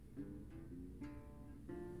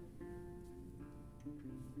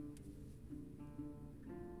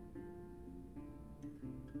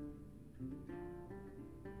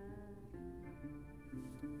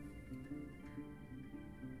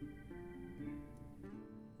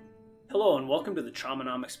Hello and welcome to the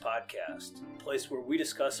Traumanomics Podcast, a place where we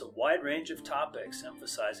discuss a wide range of topics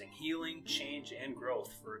emphasizing healing, change, and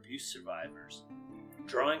growth for abuse survivors.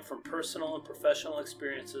 Drawing from personal and professional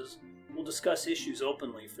experiences, we'll discuss issues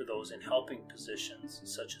openly for those in helping positions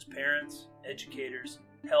such as parents, educators,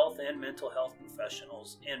 health and mental health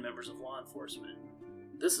professionals, and members of law enforcement.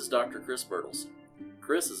 This is Dr. Chris Bertelsson.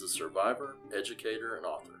 Chris is a survivor, educator, and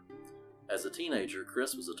author. As a teenager,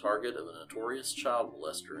 Chris was a target of a notorious child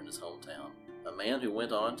molester in his hometown, a man who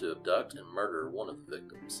went on to abduct and murder one of the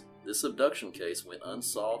victims. This abduction case went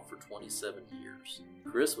unsolved for 27 years.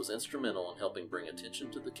 Chris was instrumental in helping bring attention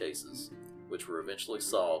to the cases, which were eventually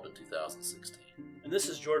solved in 2016. And this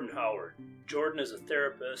is Jordan Howard. Jordan is a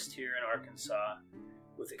therapist here in Arkansas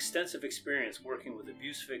with extensive experience working with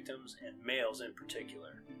abuse victims and males in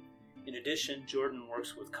particular. In addition, Jordan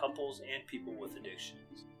works with couples and people with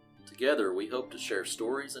addictions. Together, we hope to share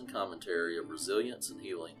stories and commentary of resilience and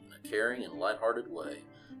healing in a caring and lighthearted way,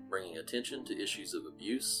 bringing attention to issues of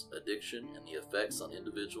abuse, addiction, and the effects on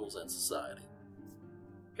individuals and society.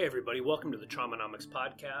 Hey everybody, welcome to the Traumanomics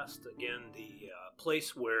Podcast. Again, the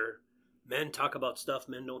place where men talk about stuff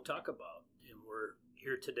men don't talk about. And we're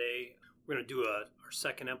here today. We're going to do our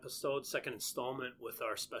second episode, second installment with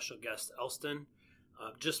our special guest, Elston.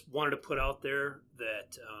 Just wanted to put out there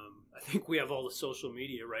that I think we have all the social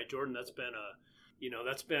media, right, Jordan? That's been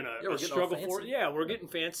a struggle for. Yeah, we're getting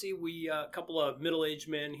fancy. We a couple of middle-aged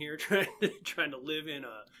men here trying to live in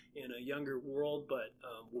a younger world, but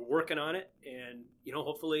we're working on it. And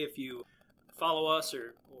hopefully, if you follow us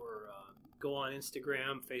or go on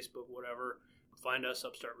Instagram, Facebook, whatever, find us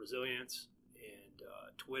Upstart Resilience and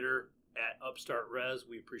Twitter at Upstart Res.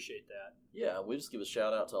 We appreciate that. Yeah, we just give a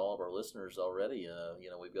shout out to all of our listeners already.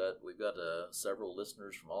 We've got several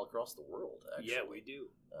listeners from all across the world. Actually, yeah, we do.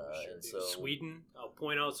 Sure and do. So Sweden, I'll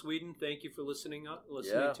point out Sweden. Thank you for listening to us.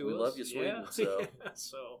 Yeah, we love you, Sweden. Yeah.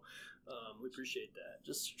 So we appreciate that.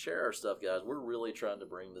 Just share our stuff, guys. We're really trying to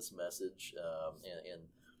bring this message, and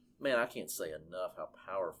man, I can't say enough how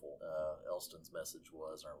powerful Elston's message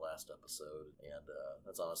was in our last episode, and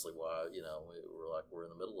that's honestly why we're in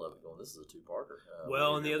the middle of it, going, this is a two-parter.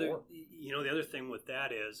 Well, and the other thing with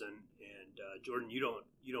that is, and Jordan, you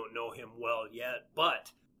don't know him well yet,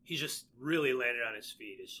 but he's just really landed on his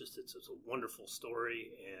feet. It's a wonderful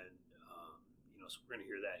story, and so we're going to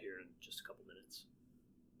hear that here in just a couple minutes.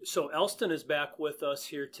 So Elston is back with us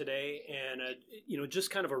here today, and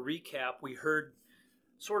just kind of a recap. We heard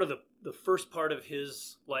sort of the first part of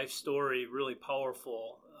his life story, really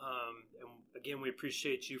powerful. And again, we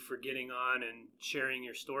appreciate you for getting on and sharing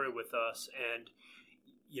your story with us. And,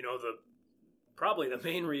 probably the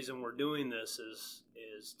main reason we're doing this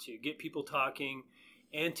is to get people talking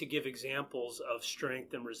and to give examples of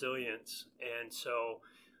strength and resilience. And so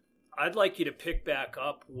I'd like you to pick back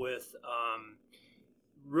up with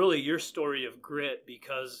really your story of grit,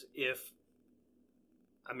 because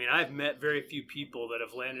I've met very few people that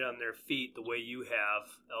have landed on their feet the way you have,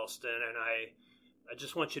 Elston, and I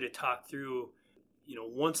just want you to talk through,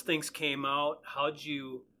 once things came out, how'd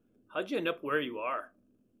you end up where you are?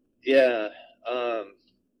 Yeah,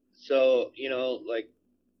 so, like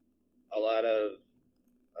a lot of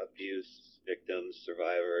abuse victims,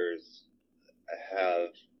 survivors have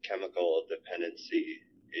chemical dependency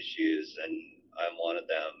issues, and I'm one of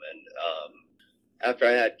them, and after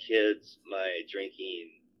I had kids, my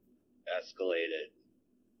drinking escalated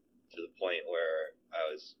to the point where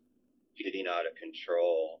I was getting out of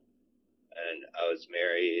control, and I was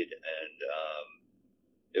married, and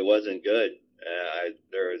it wasn't good.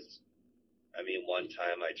 One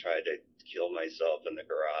time I tried to kill myself in the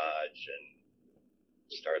garage and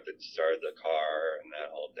start the car and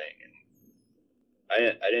that whole thing, and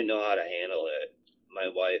I didn't know how to handle it.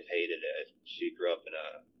 My wife hated it. She grew up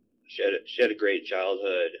she had a great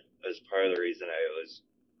childhood. As part of the reason I was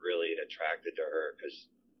really attracted to her, because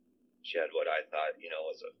she had what I thought,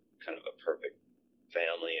 was a kind of a perfect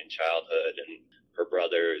family and childhood, and her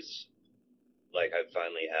brothers, like I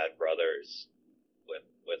finally had brothers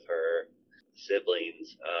with her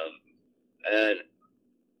siblings. And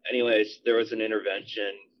anyways, there was an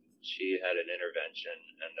intervention. She had an intervention,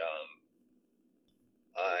 and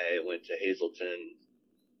I went to Hazleton,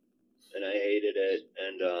 and I hated it,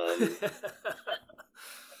 and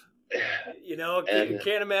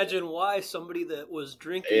can't imagine why somebody that was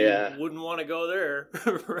drinking wouldn't want to go there.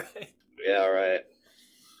 Right? Yeah, right.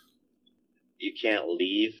 You can't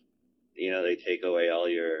leave. They take away all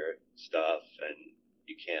your stuff, and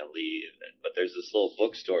you can't leave. But there's this little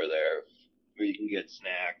bookstore there where you can get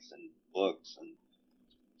snacks and books. And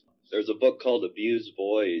there's a book called Abused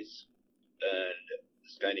Boys, and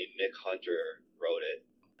this guy named Mick Hunter wrote it.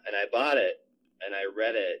 And I bought it and I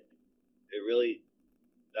read it.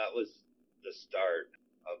 That was the start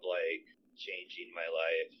of like changing my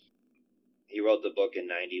life. He wrote the book in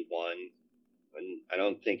 91, and I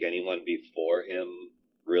don't think anyone before him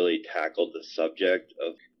really tackled the subject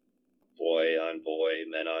of boy on boy,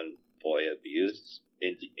 men on boy abuse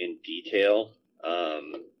in detail.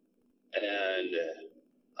 And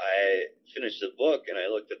I finished the book and I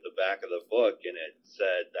looked at the back of the book and it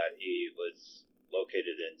said that he was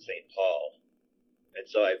located in St. Paul. And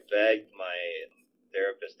so I begged my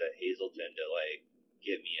therapist at Hazelton to like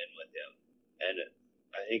get me in with him. And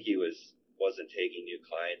I think he wasn't taking new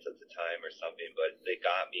clients at the time or something, but they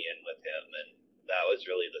got me in with him, and that was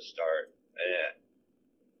really the start. And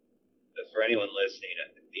for anyone listening,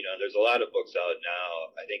 there's a lot of books out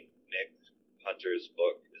now. I think Mick Hunter's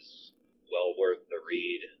book is well worth the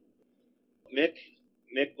read.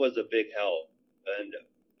 Mick was a big help, and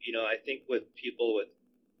I think with people with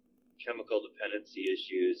chemical dependency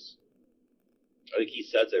issues, like he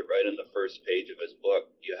says it right in the first page of his book,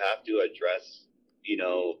 you have to address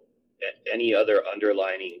any other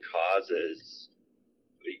underlining causes,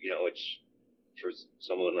 which for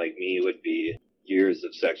someone like me would be years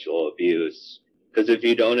of sexual abuse. Because if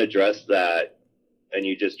you don't address that and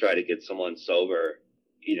you just try to get someone sober,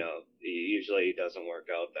 it usually doesn't work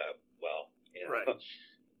out that well. Right.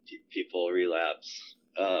 People relapse.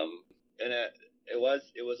 And it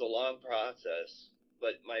was a long process,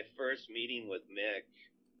 but my first meeting with Mick,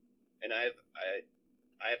 and I've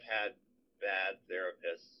had bad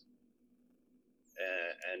therapists,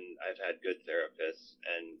 and I've had good therapists,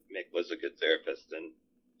 and Mick was a good therapist,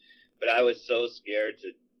 but I was so scared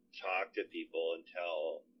to talk to people and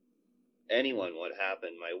tell anyone what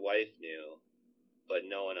happened. My wife knew, but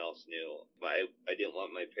no one else knew. I didn't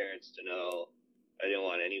want my parents to know. I didn't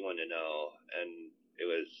want anyone to know. And it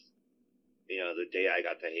was, the day I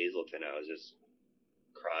got to Hazelton, I was just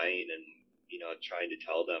crying and, trying to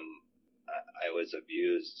tell them I was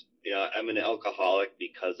abused. I'm an alcoholic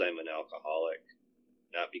because I'm an alcoholic,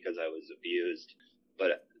 not because I was abused,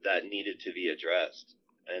 but that needed to be addressed.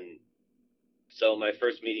 And so my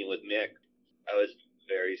first meeting with Mick, I was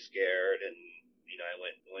very scared, and I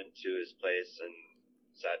went to his place and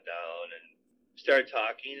sat down and started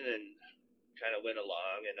talking and kind of went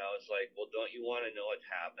along, and I was like, well, don't you want to know what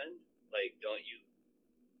happened? Like,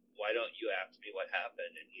 why don't you ask me what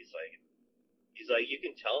happened? And he's like, you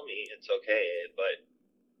can tell me, it's okay, but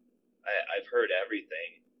I've heard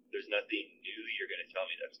everything. There's nothing new you're going to tell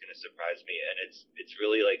me that's going to surprise me. And it's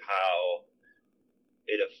really like how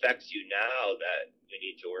it affects you now that we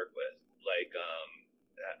need to work with. Like,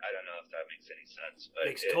 I don't know if that makes any sense, but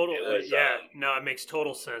it makes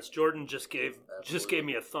total sense. Jordan just gave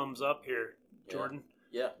me a thumbs up here. Jordan.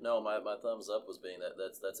 Yeah, no, my thumbs up was being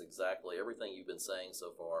that's exactly everything you've been saying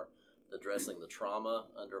so far. Addressing the trauma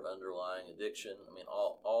underlying addiction. I mean,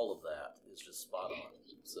 all of that is just spot on.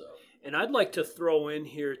 So, and I'd like to throw in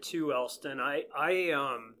here too, Elston. I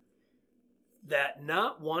that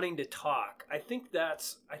not wanting to talk. I think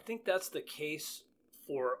that's the case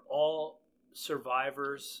for all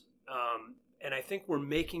survivors, and I think we're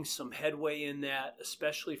making some headway in that,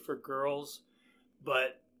 especially for girls.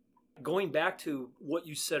 But going back to what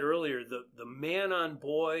you said earlier, the man on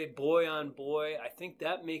boy, boy on boy, I think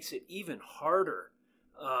that makes it even harder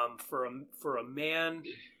for a man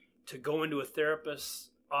to go into a therapist's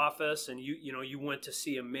office, and you went to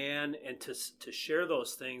see a man, and to share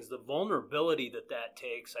those things, the vulnerability that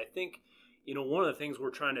takes. I think one of the things we're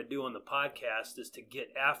trying to do on the podcast is to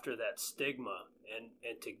get after that stigma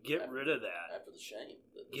and to get rid of that. After the shame.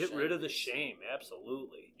 Get rid of the shame,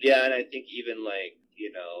 absolutely. Yeah, and I think even like,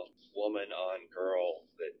 woman on girl,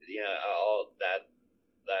 all that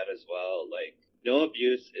as well. Like, no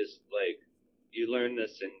abuse is like, you learn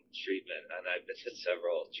this in treatment, and I've been to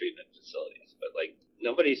several treatment facilities, but like,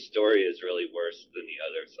 nobody's story is really worse than the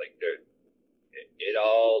others. Like,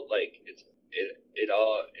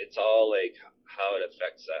 it's all like how it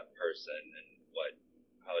affects that person and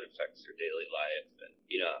how it affects their daily life, and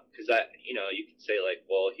because you can say like,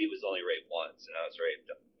 well, he was only raped once and I was raped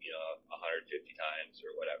 150 times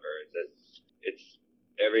or whatever. It's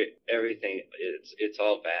everything. It's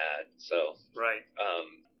all bad. So right.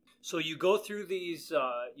 So you go through these.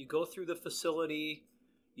 You go through the facility.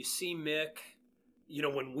 You see Mick.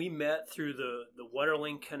 When we met through the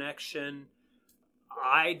Wetterling connection,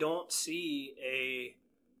 I don't see a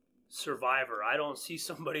survivor. I don't see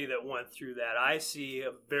somebody that went through that. I see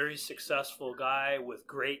a very successful guy with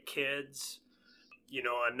great kids,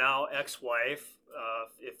 a now ex-wife,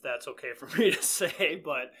 if that's okay for me to say,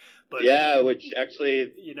 but yeah, which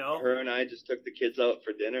actually, you know, her and I just took the kids out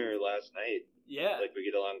for dinner last night. Yeah, like we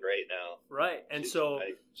get along great now. Right, and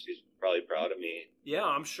she's probably proud of me. Yeah,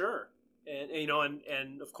 I'm sure, and you know,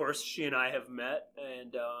 and of course, she and I have met,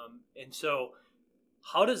 and so,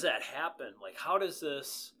 how does that happen? Like, how does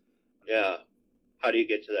this? Yeah. How do you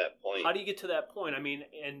get to that point? How do you get to that point? I mean,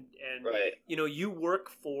 and right. You know, you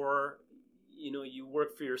work for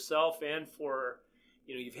yourself and for,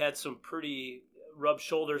 you know, you've had some pretty rub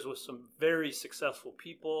shoulders with some very successful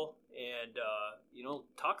people, and you know,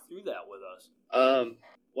 talk through that with us.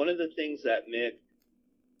 One of the things that Mick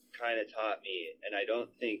kind of taught me, and I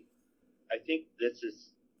think this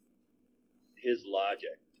is his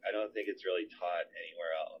logic. I don't think it's really taught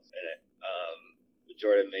anywhere else. And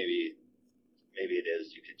Jordan, maybe it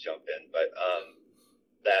is. You could jump in, but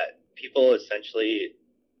that people essentially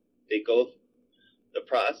the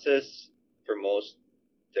process for most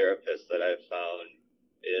therapists that I've found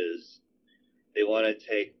is they want to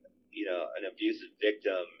take, you know, an abusive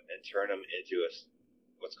victim and turn them into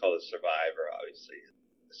what's called a survivor, obviously.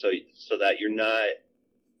 So that you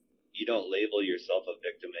don't label yourself a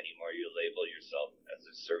victim anymore. You label yourself as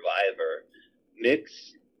a survivor.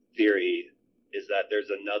 Mick's theory is that there's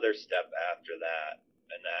another step after that,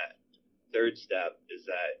 and that third step is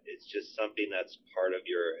that it's just something that's part of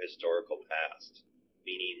your historical past,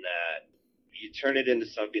 meaning that you turn it into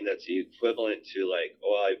something that's equivalent to, like,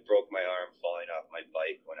 oh, I broke my arm falling off my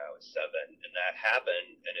bike when I was 7, and that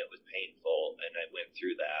happened, and it was painful, and I went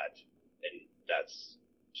through that, and that's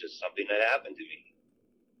just something that happened to me.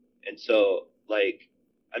 And so, like,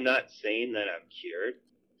 I'm not saying that I'm cured,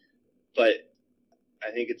 but I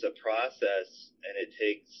think it's a process, and it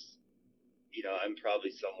takes, you know, I'm probably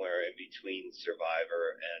somewhere in between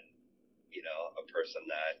survivor and, you know, a person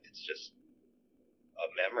that it's just a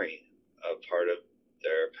memory, a part of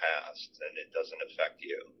their past, and it doesn't affect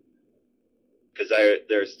you. Because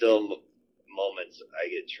there's still moments I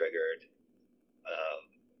get triggered.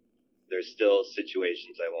 There's still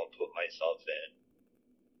situations I won't put myself in.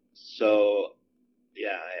 So,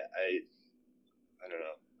 yeah, I don't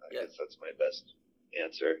know. I guess that's my best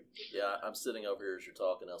answer. Yeah, I'm sitting over here as you're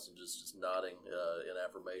talking, Nelson, just nodding in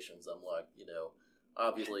affirmations. I'm like, you know,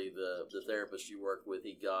 obviously the therapist you work with,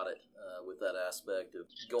 he got it with that aspect of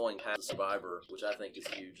going past the survivor, which I think is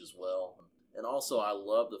huge as well. And also, I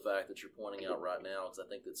love the fact that you're pointing out right now, because I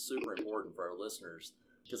think that's super important for our listeners.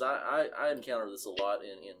 Because I encounter this a lot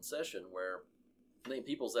in session, where I think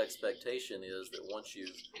people's expectation is that once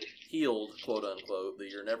you've healed, quote unquote,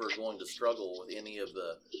 that you're never going to struggle with any of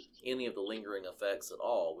the lingering effects at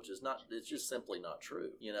all, which is not. It's just simply not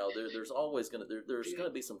true. You know, there's always going to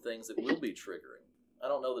be some things that will be triggering. I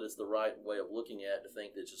don't know that it's the right way of looking at it to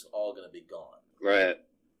think that it's just all going to be gone. Right.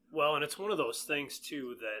 Well, and it's one of those things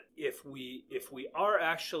too that if we are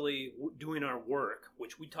actually doing our work,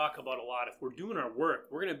 which we talk about a lot, if we're doing our work,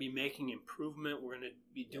 we're going to be making improvement. We're going to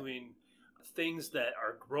be doing things that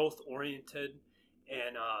are growth oriented.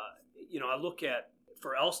 And you know, I look at,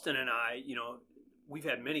 for Elston and I, you know, we've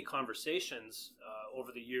had many conversations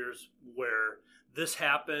over the years where this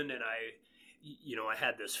happened, and I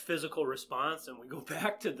had this physical response, and we go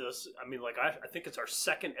back to this. I mean, like, I think it's our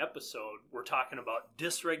second episode. We're talking about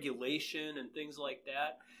dysregulation and things like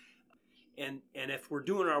that. And if we're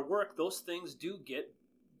doing our work, those things get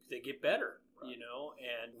better, right. You know,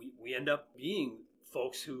 and we end up being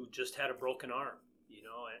folks who just had a broken arm, you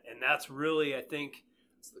know, and that's really, I think,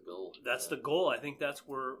 that's the goal. That's the goal. I think that's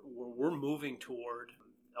where we're moving toward.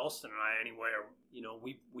 Elston and I, anyway, you know,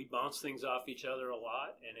 we bounce things off each other a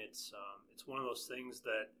lot, and it's one of those things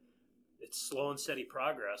that it's slow and steady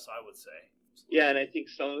progress, I would say. Yeah, and I think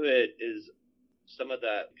some of it is some of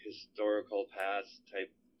that historical past type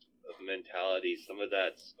of mentality. Some of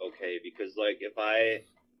that's okay, because, like,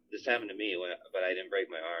 this happened to me, but I didn't break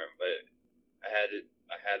my arm, but I had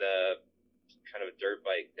a kind of a dirt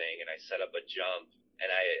bike thing, and I set up a jump, and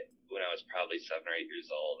when I was probably 7 or 8 years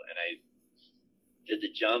old, and I did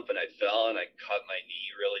the jump, and I fell, and I cut my knee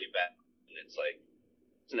really bad. And it's like,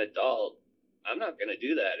 as an adult, I'm not going to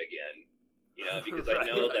do that again, you know, because right, I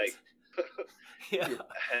know, like, yeah,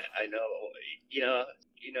 I know,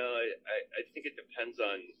 I think it depends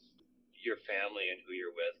on your family and who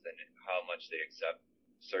you're with and how much they accept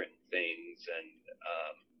certain things. And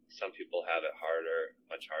some people have it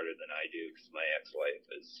much harder than I do, because my ex-wife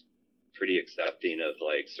is pretty accepting of,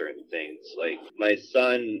 like, certain things. Like, my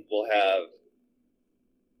son will have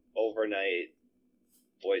overnight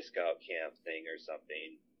Boy Scout camp thing or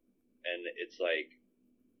something, and it's like,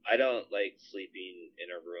 I don't like sleeping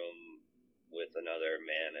in a room with another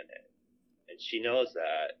man in it, and she knows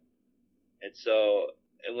that, And so,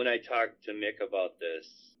 and when I talk to Mick about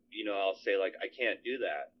this, you know, I'll say like, I can't do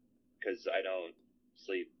that because I don't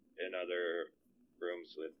sleep in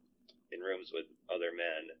rooms with other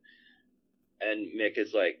men. And Mick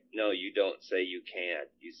is like, no, you don't say you can't.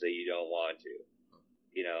 You say you don't want to,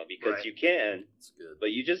 you know, because Right. you can, That's good.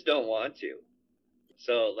 but you just don't want to.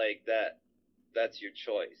 So like that's your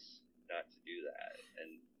choice not to do that.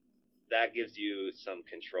 And that gives you some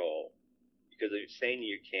control, because if saying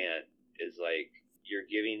you can't is like, you're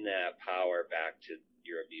giving that power back to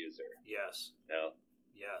your abuser. Yes. You know?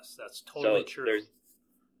 Yes, that's totally So true.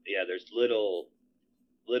 there's little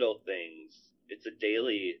things.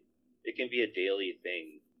 It can be a daily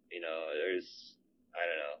thing. You know, I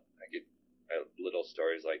don't know. Little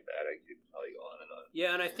stories like that. I could probably go on and on.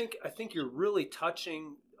 Yeah, and I think you're really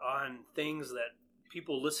touching on things that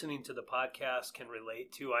people listening to the podcast can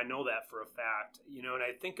relate to. I know that for a fact. You know, and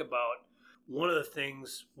I think about one of the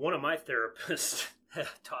things one of my therapists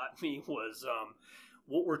taught me was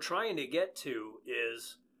what we're trying to get to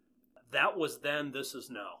is that was then, this is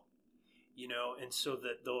now. You know, and so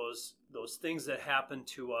that those things that happen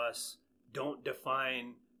to us don't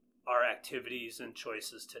define our activities and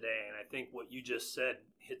choices today. And I think what you just said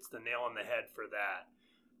hits the nail on the head for that.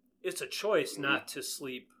 It's a choice not to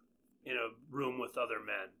sleep in a room with other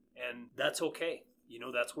men, and that's okay. You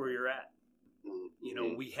know, that's where you're at. You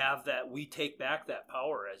know, we have that. We take back that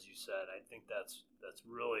power, as you said. I think that's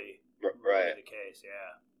really right. the case.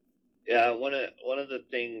 Yeah. Yeah. One of the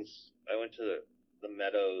things, I went to the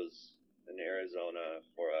Meadows in Arizona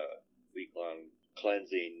for a week-long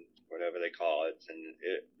cleansing, whatever they call it,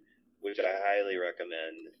 which I highly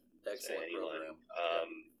recommend. Excellent to anyone. program.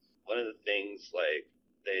 One of the things like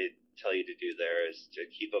they tell you to do there is to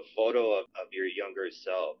keep a photo of your younger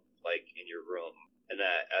self, like in your room. And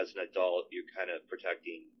that as an adult, you're kind of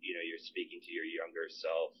protecting, you know, you're speaking to your younger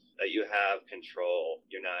self, that you have control.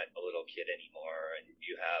 You're not a little kid anymore, and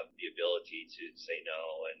you have the ability to say no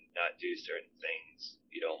and not do certain things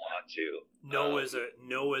you don't want to. No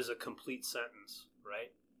is a complete sentence,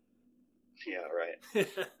 right? Yeah, right.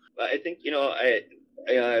 But I think, you know,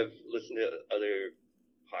 I've listened to other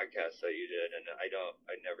podcasts that you did, and I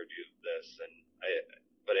never do this,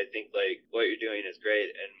 but I think like what you're doing is great,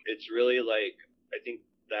 and it's really like, I think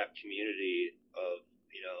that community of,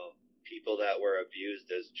 you know, people that were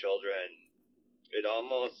abused as children, it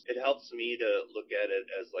helps me to look at it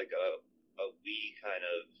as like a we kind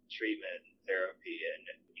of treatment therapy, and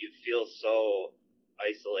you feel so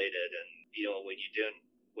isolated, and you know, when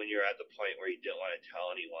you're at the point where you didn't want to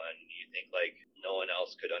tell anyone, you think like no one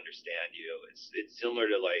else could understand you. It's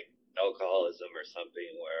similar to like alcoholism or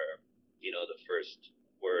something, where, you know, the first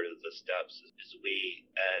word of the steps is we,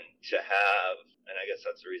 and and I guess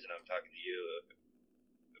that's the reason I'm talking to you,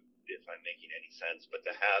 if I'm making any sense, but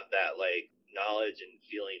to have that like knowledge and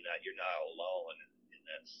feeling that you're not alone in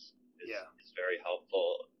this is very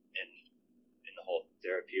helpful in the whole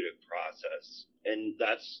therapeutic process. And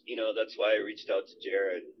that's why I reached out to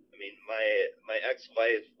Jared. I mean, my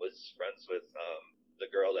ex-wife was friends with the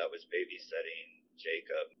girl that was babysitting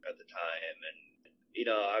Jacob at the time, and you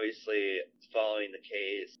know, obviously following the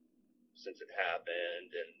case since it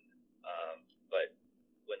happened, and but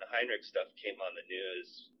when the Heinrich stuff came on the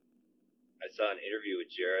news, I saw an interview with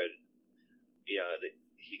Jared. You know, that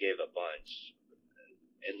he gave a bunch,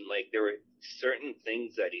 and like there were certain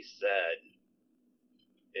things that he said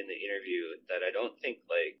in the interview that I don't think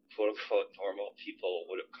like quote unquote normal people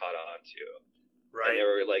would have caught on to. Right. And there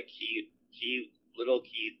were like little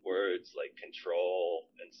key words like control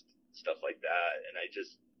and stuff like that, and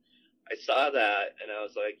I saw that, and I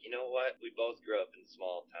was like, you know what? We both grew up in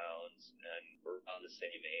small towns, and we're around the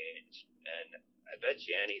same age. And I bet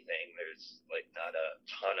you anything, there's like not a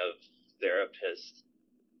ton of therapists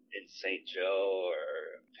in St. Joe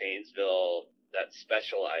or Paynesville that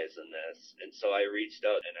specialize in this. And so I reached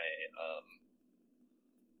out, and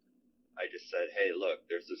I just said, hey, look,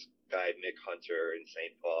 there's this guy, Mick Hunter, in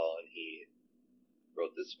St. Paul, and he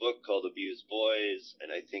wrote this book called Abused Boys,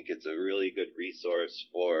 and I think it's a really good resource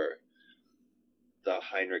for the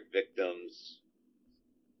Heinrich victims.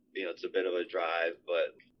 You know, it's a bit of a drive,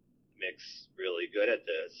 but Mick's really good at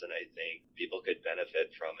this, and I think people could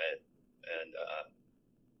benefit from it. And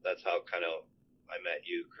that's how kind of I met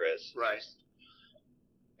you, Chris. Right.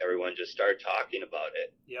 Everyone just started talking about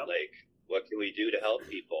it. Yep. Like, what can we do to help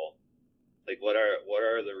people? Like, what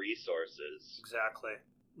are the resources? Exactly.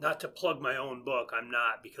 Not to plug my own book, I'm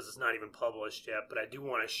not, because it's not even published yet, but I do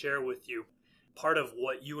want to share with you part of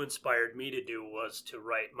what you inspired me to do was to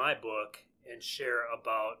write my book and share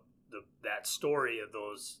about that story of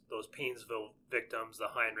those Paynesville victims, the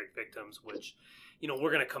Heinrich victims, which,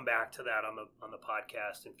 we're going to come back to that on the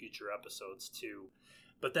podcast in future episodes too.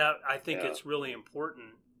 But that, I think it's really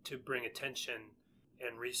important to bring attention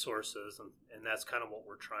and resources, and that's kind of what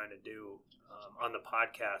we're trying to do on the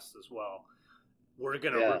podcast as well. We're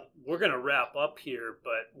gonna wrap up here,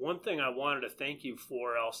 but one thing I wanted to thank you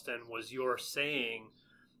for, Elston, was your saying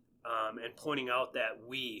and pointing out that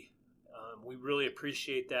we really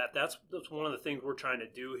appreciate that. That's one of the things we're trying to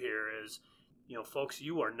do here is, folks,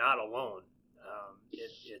 you are not alone.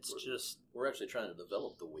 We're actually trying to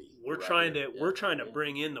develop the we. We're trying to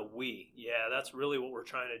bring in the we. Yeah, that's really what we're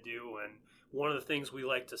trying to do. And one of the things we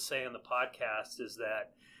like to say on the podcast is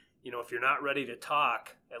that, if you're not ready to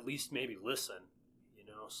talk, at least maybe listen.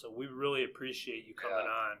 So we really appreciate you coming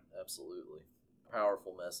on. Absolutely.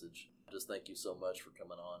 Powerful message. Just thank you so much for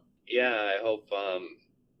coming on. Yeah, I hope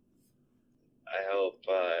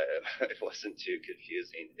it wasn't too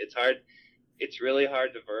confusing. It's hard. It's really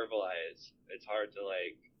hard to verbalize. It's hard to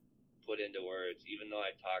put into words. Even though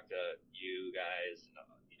I talked to you guys and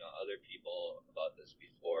other people about this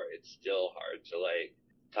before, it's still hard to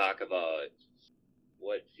talk about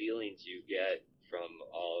what feelings you get from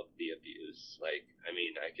all of the abuse. I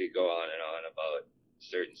could go on and on about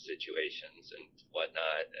certain situations and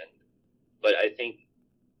whatnot, but I think,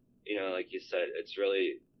 like you said, it's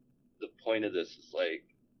really the point of this is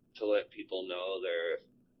to let people know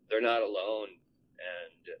they're not alone.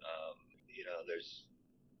 And there's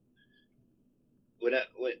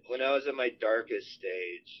when I was at my darkest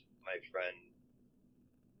stage, my friend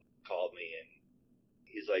called me and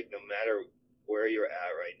he's like, no matter where you're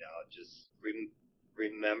at right now, just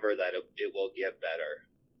remember that it will get better.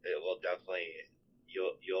 It will definitely,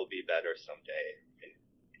 you'll be better someday. And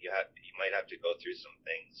you might have to go through some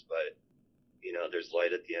things, but there's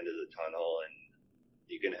light at the end of the tunnel, and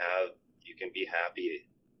you can be happy.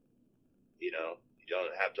 You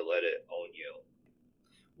don't have to let it own you.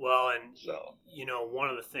 Well, and so, one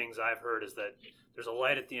of the things I've heard is that there's a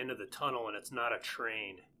light at the end of the tunnel, and it's not a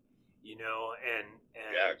train. And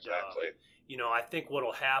yeah, exactly. I think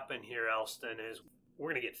what'll happen here, Elston, is we're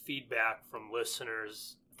going to get feedback from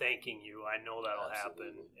listeners thanking you. I know that'll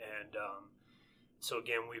happen. And so,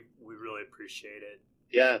 again, we really appreciate it.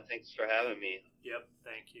 Yeah, thanks for having me. Yep,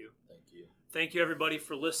 thank you. Thank you. Thank you, everybody,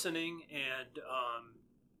 for listening. And,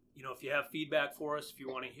 if you have feedback for us, if you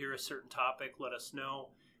want to hear a certain topic, let us know.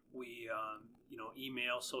 We,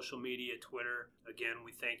 email, social media, Twitter. Again,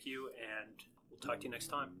 we thank you, and we'll talk to you next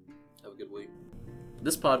time. Have a good week.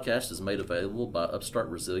 This podcast is made available by Upstart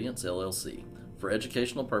Resilience, LLC, for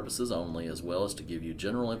educational purposes only, as well as to give you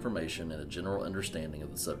general information and a general understanding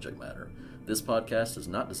of the subject matter. This podcast is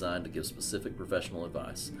not designed to give specific professional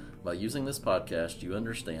advice. By using this podcast, you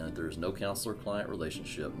understand that there is no counselor-client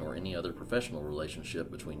relationship nor any other professional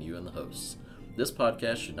relationship between you and the hosts. This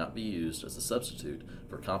podcast should not be used as a substitute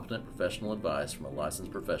for competent professional advice from a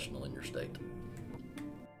licensed professional in your state.